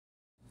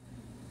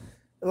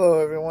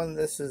Hello, everyone.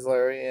 This is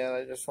Larry, and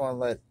I just want to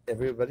let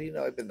everybody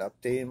know I've been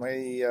updating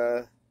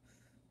my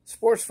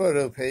sports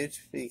photo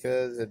page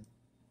because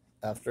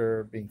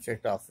after being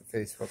kicked off of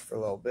Facebook for a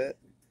little bit,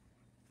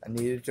 I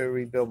needed to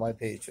rebuild my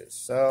pages.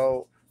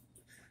 So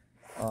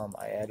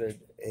I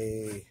added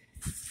a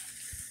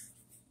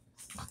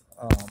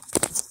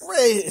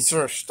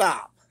razor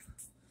stop.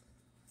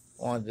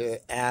 Wanted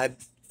to add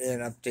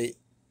and update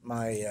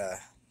my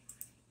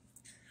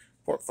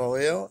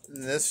portfolio.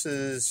 And this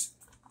is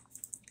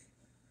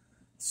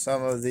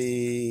some of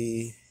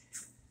the.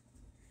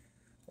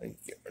 Let me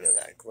get rid of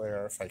that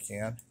glare if I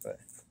can, but.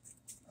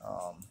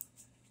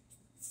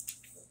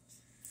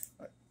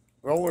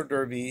 Roller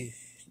derby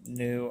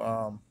new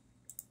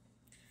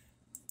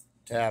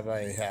tab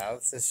I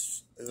have.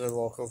 This is a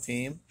local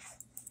team,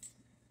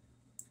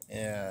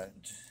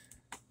 and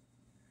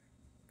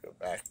go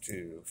back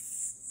to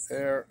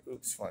there.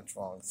 Oops, went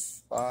wrong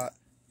spot.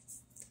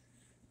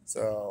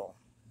 So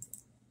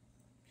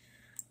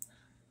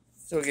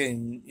still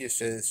getting used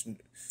to this.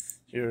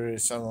 Here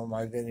is some of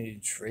my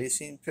vintage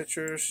racing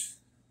pictures.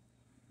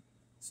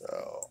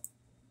 So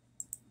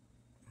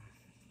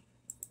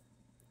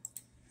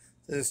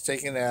this is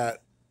taken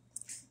at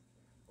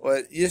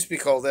what used to be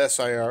called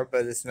SIR,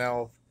 but it's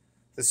now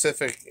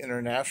Pacific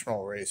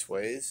International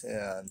Raceways,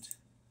 and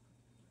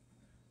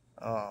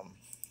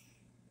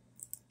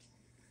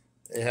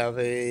they have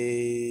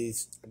I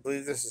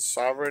believe this is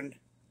Sovereign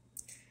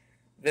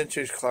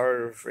Vintage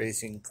Car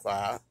Racing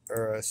class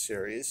or a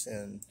series,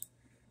 and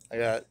I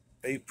got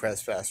a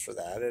press pass for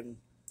that, and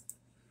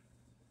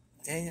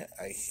dang it,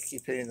 I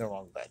keep hitting the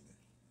wrong button.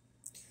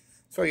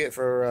 So I get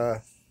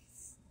for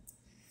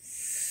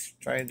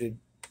trying to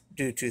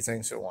do two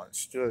things at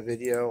once: do a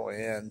video,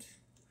 and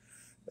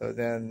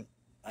then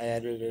I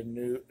added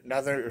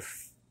another.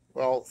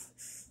 Well,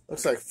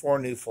 looks like 4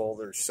 new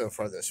folders so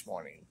far this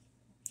morning.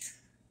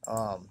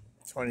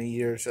 20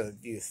 years of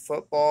youth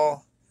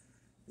football.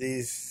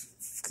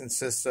 These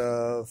consist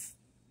of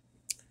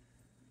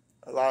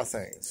a lot of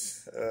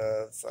things.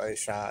 I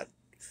shot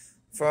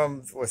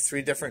with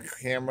 3 different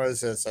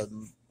cameras as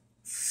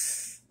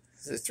is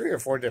it 3 or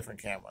 4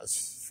 different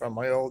cameras, from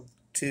my old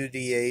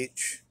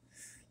 2DH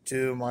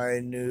to my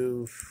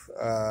new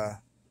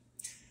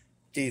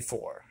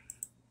D4.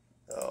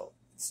 So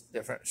it's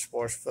different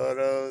sports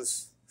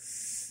photos,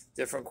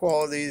 different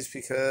qualities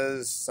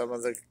because some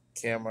of the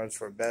cameras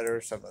were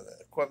better, some of the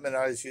equipment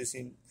I was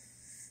using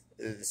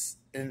is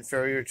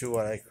inferior to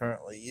what I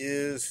currently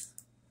use.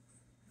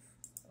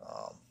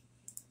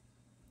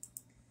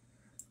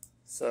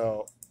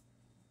 So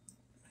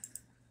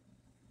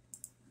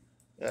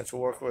I got to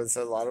work with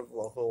a lot of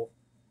local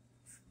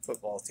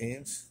football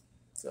teams.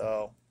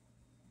 So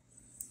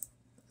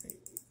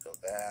go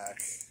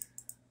back.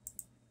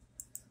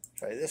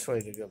 Try this way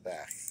to go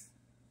back.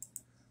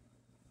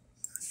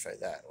 Let's try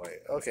that way.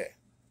 Okay.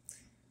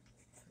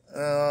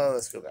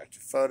 Let's go back to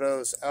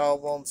photos,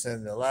 albums,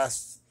 and the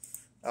last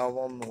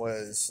album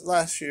was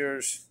last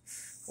year's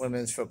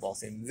women's football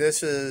team.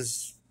 This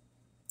is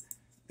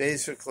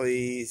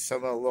basically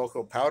some of the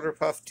local Powder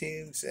Puff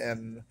teams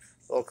and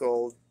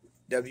local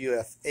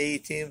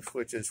WFA teams,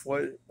 which is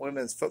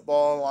Women's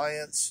Football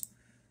Alliance.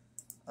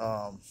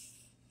 Some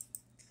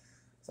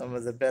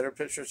of the better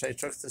pictures I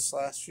took this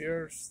last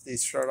year.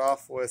 These start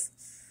off with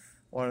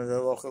one of the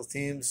local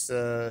teams,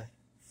 the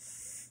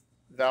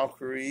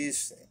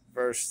Valkyries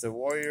versus the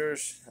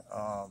Warriors.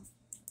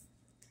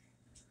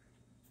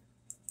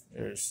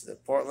 There's the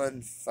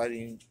Portland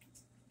Fighting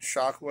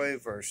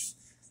Shockwave versus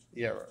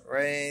the Everett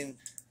Rain.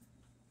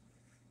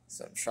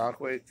 Some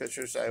Shockwave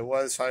pictures. I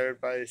was hired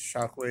by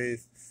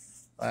Shockwave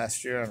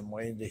last year, and I'm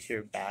waiting to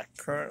hear back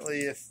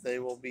currently if they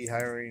will be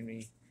hiring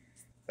me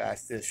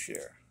back this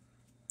year.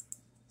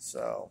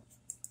 So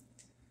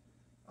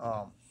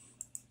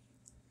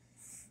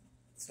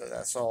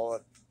that's all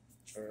that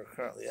are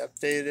currently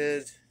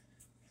updated.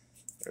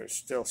 There's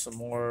still some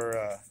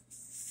more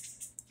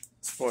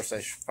sports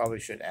I probably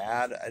should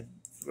add. I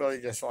really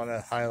just want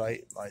to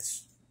highlight my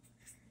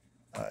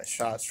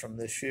shots from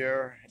this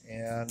year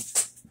and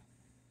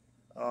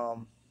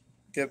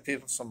give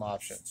people some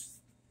options.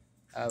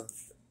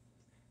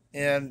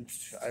 And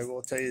I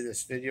will tell you,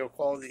 this video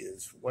quality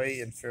is way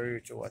inferior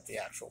to what the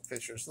actual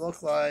pictures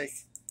look like.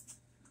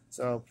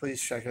 So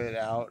please check it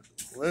out.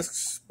 Lisk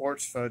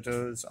Sports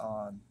Photos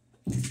on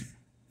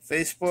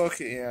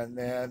Facebook, and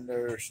then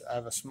I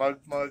have a Smug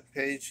Mug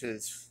page.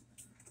 It's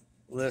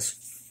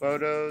Lisk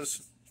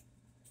Photos.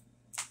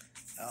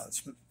 Now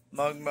it's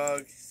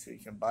Mug, so you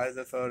can buy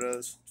the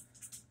photos.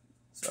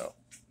 So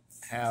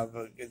have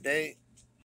a good day.